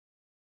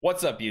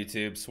What's up,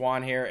 YouTube?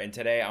 Swan here, and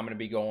today I'm going to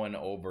be going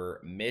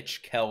over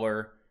Mitch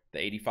Keller, the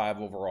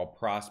 85 overall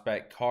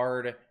prospect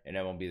card in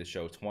MLB The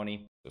Show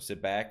 20. So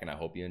sit back, and I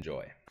hope you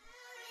enjoy.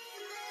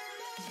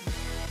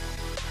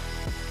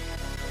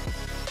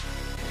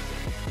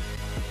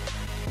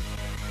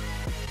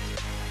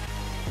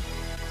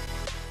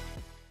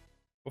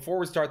 Before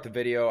we start the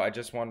video, I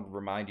just wanted to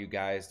remind you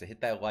guys to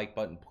hit that like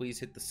button. Please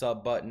hit the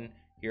sub button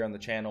here on the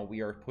channel. We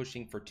are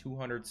pushing for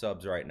 200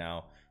 subs right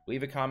now.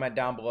 Leave a comment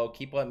down below.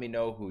 Keep letting me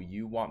know who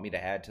you want me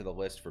to add to the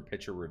list for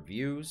pitcher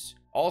reviews.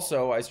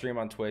 Also, I stream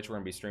on Twitch. We're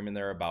going to be streaming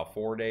there about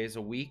 4 days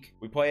a week.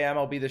 We play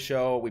MLB The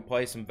Show. We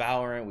play some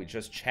Valorant. We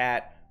just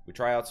chat. We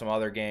try out some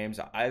other games.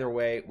 Either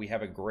way, we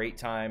have a great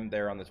time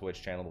there on the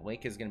Twitch channel. The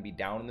link is going to be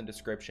down in the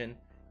description.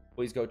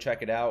 Please go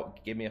check it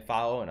out. Give me a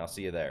follow, and I'll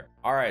see you there.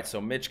 All right,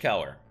 so Mitch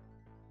Keller.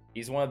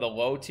 He's one of the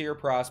low-tier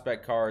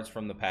prospect cards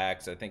from the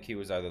packs. I think he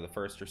was either the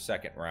first or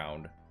second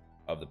round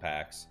of the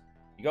packs.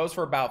 He goes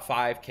for about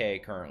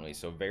 $5K currently,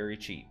 so very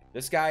cheap.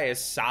 This guy is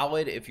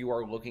solid if you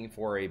are looking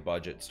for a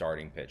budget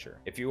starting pitcher.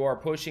 If you are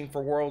pushing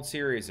for World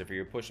Series, if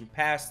you're pushing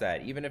past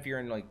that, even if you're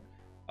in like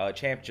a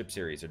championship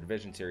series or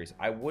division series,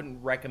 I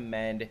wouldn't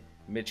recommend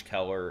Mitch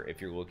Keller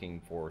if you're looking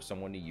for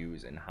someone to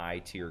use in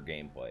high-tier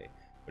gameplay.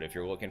 But if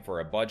you're looking for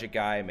a budget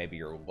guy, maybe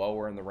you're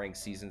lower in the ranked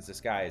seasons, this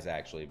guy is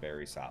actually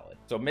very solid.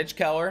 So Mitch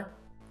Keller,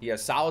 he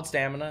has solid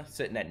stamina,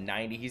 sitting at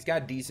 90. He's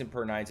got decent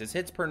per nines. His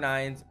hits per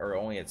nines are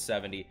only at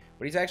 70,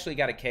 but he's actually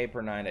got a K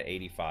per nine at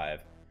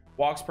 85.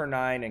 Walks per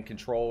nine and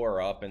control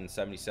are up in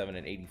 77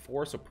 and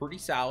 84, so pretty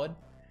solid.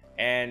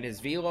 And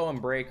his velo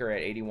and break are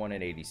at 81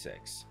 and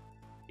 86.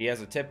 He has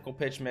a typical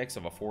pitch mix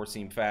of a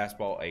four-seam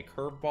fastball, a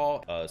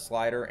curveball, a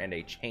slider, and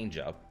a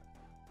changeup.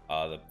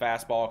 The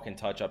fastball can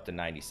touch up to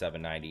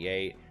 97,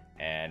 98,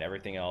 and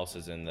everything else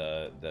is in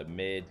the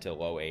mid to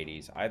low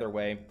 80s. Either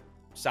way,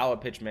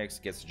 solid pitch mix,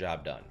 gets the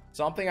job done.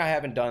 Something I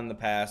haven't done in the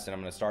past, and I'm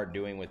going to start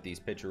doing with these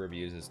pitcher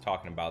reviews, is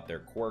talking about their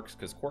quirks,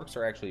 because quirks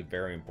are actually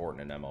very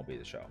important in MLB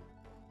The Show.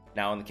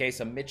 Now, in the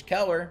case of Mitch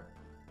Keller,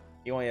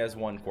 he only has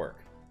one quirk,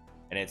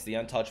 and it's the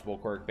untouchable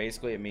quirk.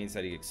 Basically, it means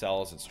that he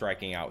excels at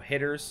striking out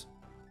hitters.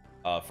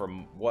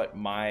 From what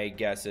my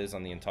guess is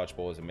on the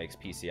untouchable is it makes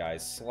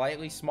PCIs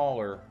slightly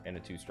smaller in a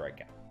 2-strike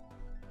count.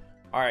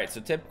 All right, so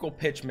typical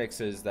pitch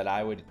mixes that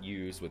I would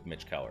use with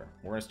Mitch Keller.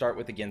 We're going to start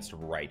with against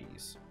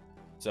righties.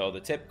 So the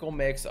typical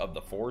mix of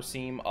the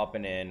four-seam up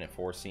and in and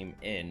four-seam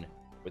in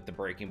with the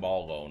breaking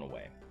ball low and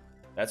away.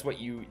 That's what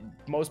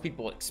most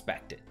people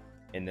expected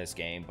in this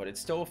game, but it's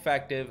still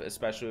effective,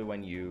 especially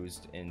when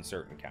used in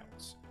certain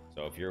counts.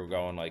 So if you're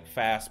going like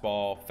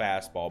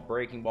fastball,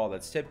 breaking ball,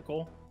 that's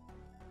typical.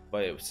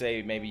 But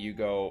say maybe you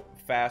go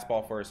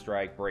fastball for a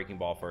strike, breaking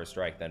ball for a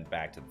strike, then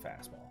back to the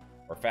fastball.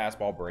 Or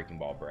fastball, breaking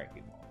ball,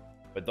 breaking ball.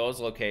 But those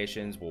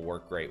locations will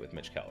work great with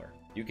Mitch Keller.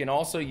 You can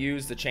also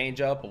use the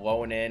changeup,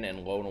 low and in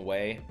and low and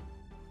away.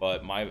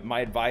 But my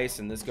advice,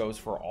 and this goes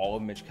for all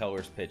of Mitch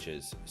Keller's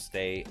pitches,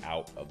 stay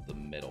out of the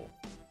middle.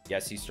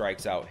 Yes, he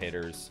strikes out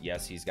hitters.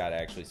 Yes, he's got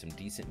actually some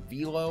decent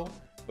velo,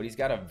 but he's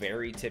got a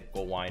very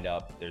typical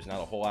windup. There's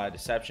not a whole lot of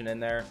deception in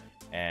there.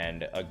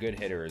 And a good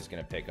hitter is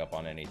going to pick up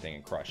on anything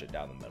and crush it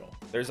down the middle.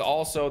 There's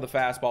also the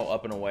fastball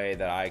up and away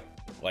that I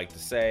like to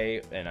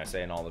say, and I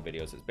say in all the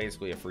videos, it's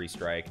basically a free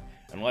strike.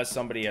 Unless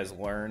somebody has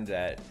learned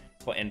that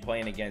in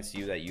playing against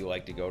you that you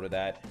like to go to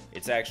that,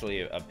 it's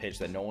actually a pitch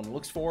that no one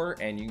looks for,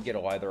 and you can get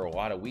either a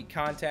lot of weak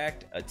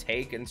contact, a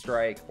take and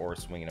strike, or a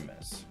swing and a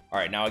miss. All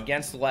right, now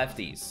against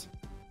lefties,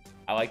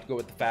 I like to go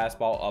with the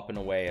fastball up and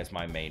away as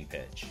my main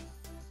pitch.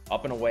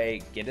 Up and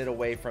away, get it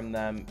away from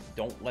them.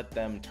 Don't let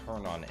them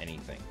turn on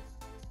anything.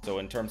 So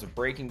in terms of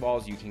breaking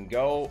balls, you can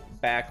go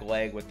back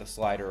leg with the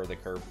slider or the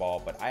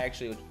curveball, but I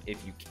actually,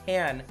 if you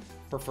can,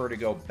 prefer to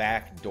go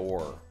back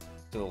door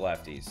to the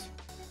lefties.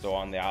 So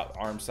on the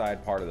arm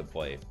side part of the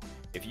plate.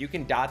 If you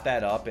can dot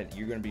that up, and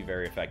you're going to be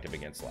very effective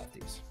against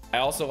lefties. I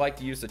also like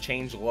to use the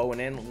change low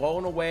and in. Low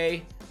and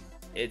away,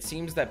 it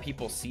seems that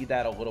people see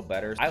that a little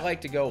better. I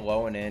like to go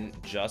low and in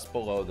just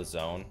below the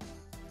zone.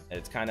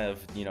 It's kind of,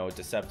 you know,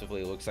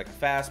 deceptively looks like a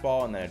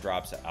fastball, and then it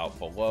drops out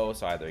below.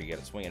 So either you get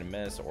a swing and a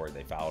miss, or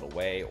they foul it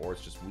away, or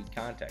it's just weak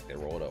contact. They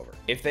roll it over.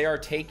 If they are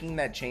taking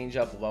that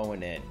changeup low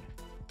and in,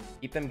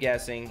 keep them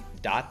guessing,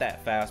 dot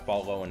that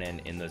fastball low and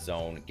in the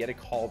zone, get a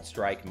called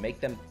strike, make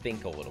them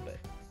think a little bit.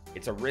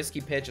 It's a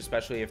risky pitch,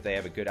 especially if they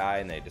have a good eye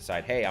and they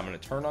decide, hey, I'm going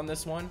to turn on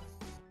this one.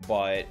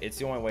 But it's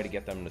the only way to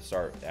get them to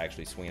start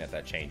actually swinging at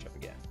that changeup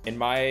again. In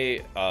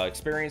my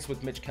experience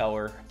with Mitch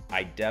Keller,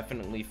 I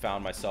definitely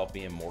found myself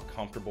being more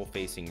comfortable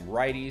facing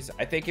righties.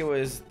 I think it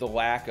was the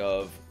lack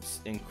of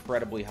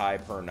incredibly high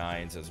per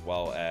nines, as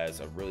well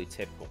as a really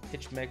typical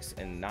pitch mix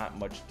and not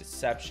much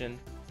deception,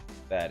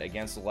 that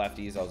against the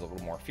lefties I was a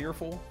little more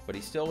fearful, but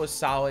he still is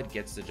solid,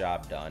 gets the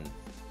job done.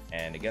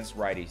 And against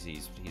righties,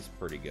 he's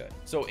pretty good.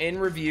 So in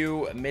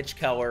review, Mitch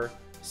Keller,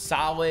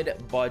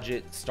 solid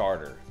budget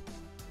starter.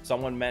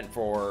 Someone meant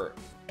for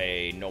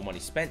a no money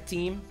spent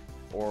team,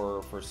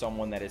 or for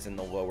someone that is in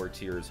the lower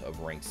tiers of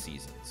ranked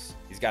seasons.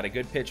 He's got a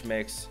good pitch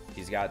mix.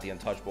 He's got the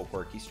untouchable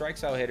quirk. He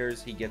strikes out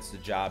hitters. He gets the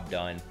job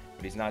done.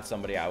 but he's not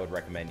somebody I would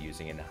recommend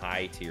using in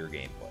high tier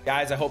gameplay.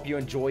 Guys, I hope you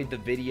enjoyed the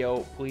video.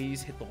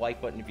 Please hit the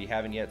like button if you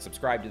haven't yet.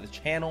 Subscribe to the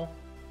channel.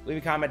 Leave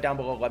a comment down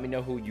below. Let me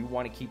know who you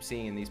want to keep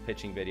seeing in these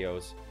pitching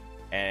videos.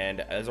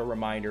 And as a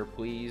reminder,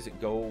 please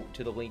go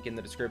to the link in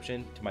the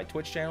description to my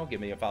Twitch channel.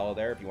 Give me a follow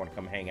there if you want to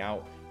come hang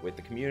out with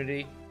the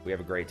community. We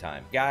have a great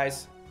time.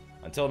 Guys,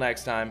 until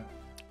next time,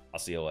 I'll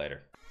see you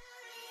later.